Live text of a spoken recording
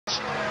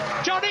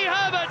Ronnie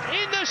Herbert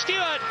in the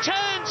Stewart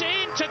turns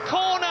into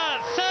corner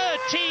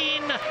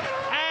 13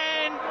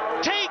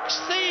 and takes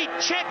the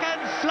checkered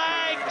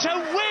flag to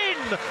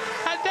win.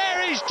 And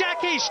there is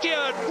Jackie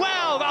Stewart.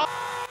 Wow.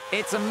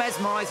 It's a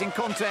mesmerising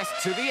contest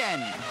to the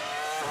end.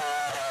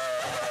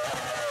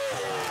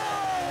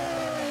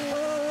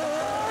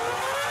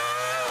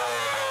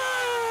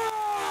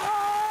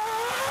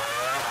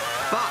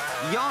 But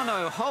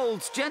Jarno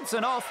holds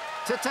Jensen off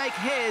to take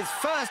his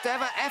first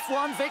ever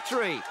F1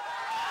 victory.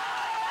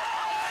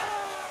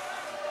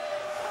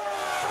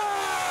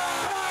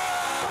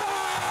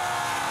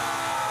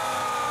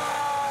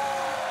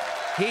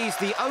 He's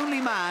the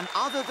only man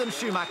other than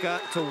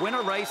Schumacher to win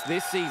a race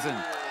this season.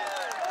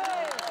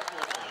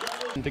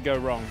 To go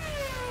wrong,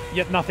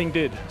 yet nothing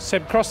did.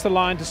 Seb crossed the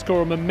line to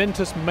score a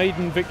momentous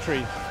maiden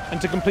victory and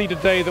to complete a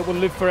day that will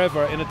live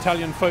forever in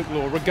Italian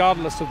folklore,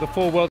 regardless of the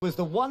four world. Was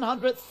the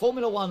 100th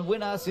Formula One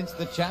winner since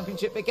the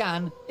championship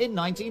began in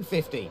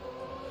 1950.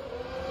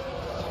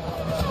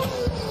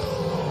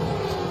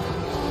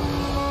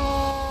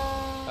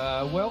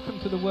 Welcome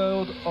to the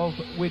world of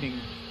winning,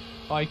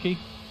 Ike.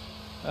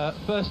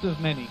 First of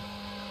many.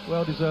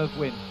 Well-deserved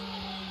win.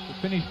 To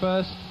finish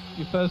first,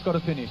 you first got to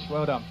finish.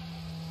 Well done.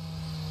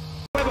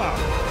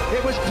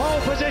 It was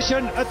pole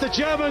position at the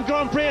German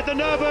Grand Prix at the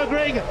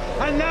Nürburgring,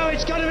 and now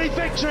it's going to be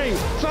victory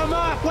for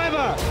Mark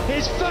Webber.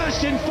 His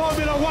first in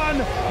Formula One.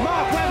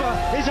 Mark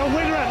Webber is a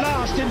winner at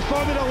last in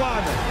Formula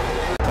One.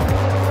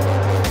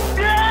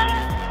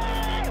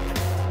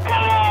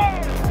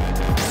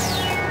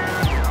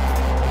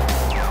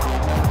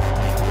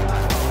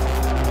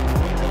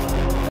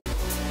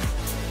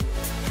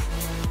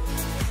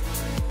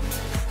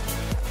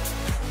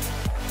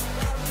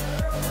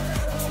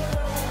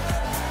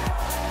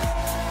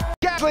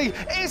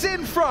 Is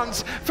in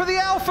front for the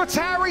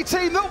AlphaTauri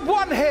team that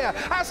won here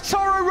as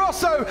Toro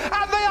Rosso,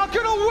 and they are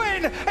going to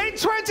win in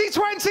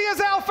 2020 as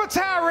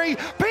AlphaTauri.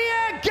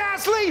 Pierre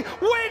Gasly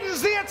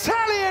wins the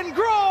Italian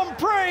Grand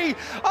Prix.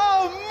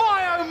 Oh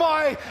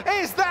my,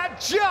 is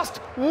that just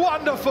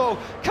wonderful?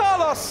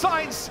 Carlos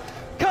Sainz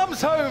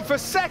comes home for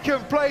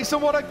second place,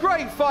 and what a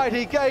great fight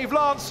he gave.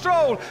 Lance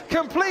Stroll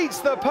completes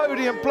the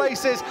podium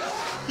places.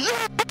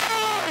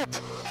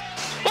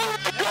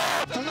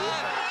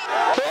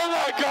 Oh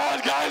my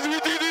God, guys, we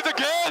did it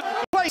again!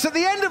 Place at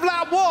the end of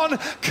lap one,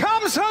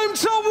 comes home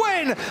to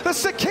win the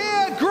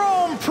Sakhir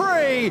Grand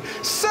Prix.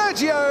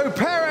 Sergio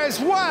Perez,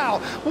 wow,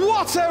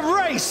 what a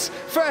race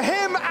for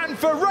him and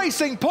for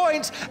Racing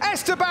Point.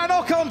 Esteban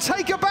Ocon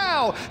take a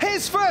bow,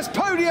 his first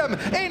podium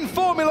in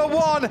Formula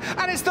One,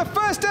 and it's the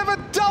first ever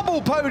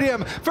double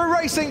podium for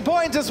Racing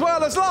Point, as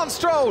well as Lance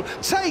Stroll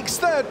takes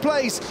third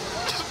place.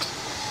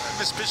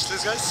 I'm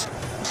speechless, guys.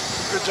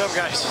 Good job,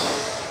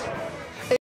 guys.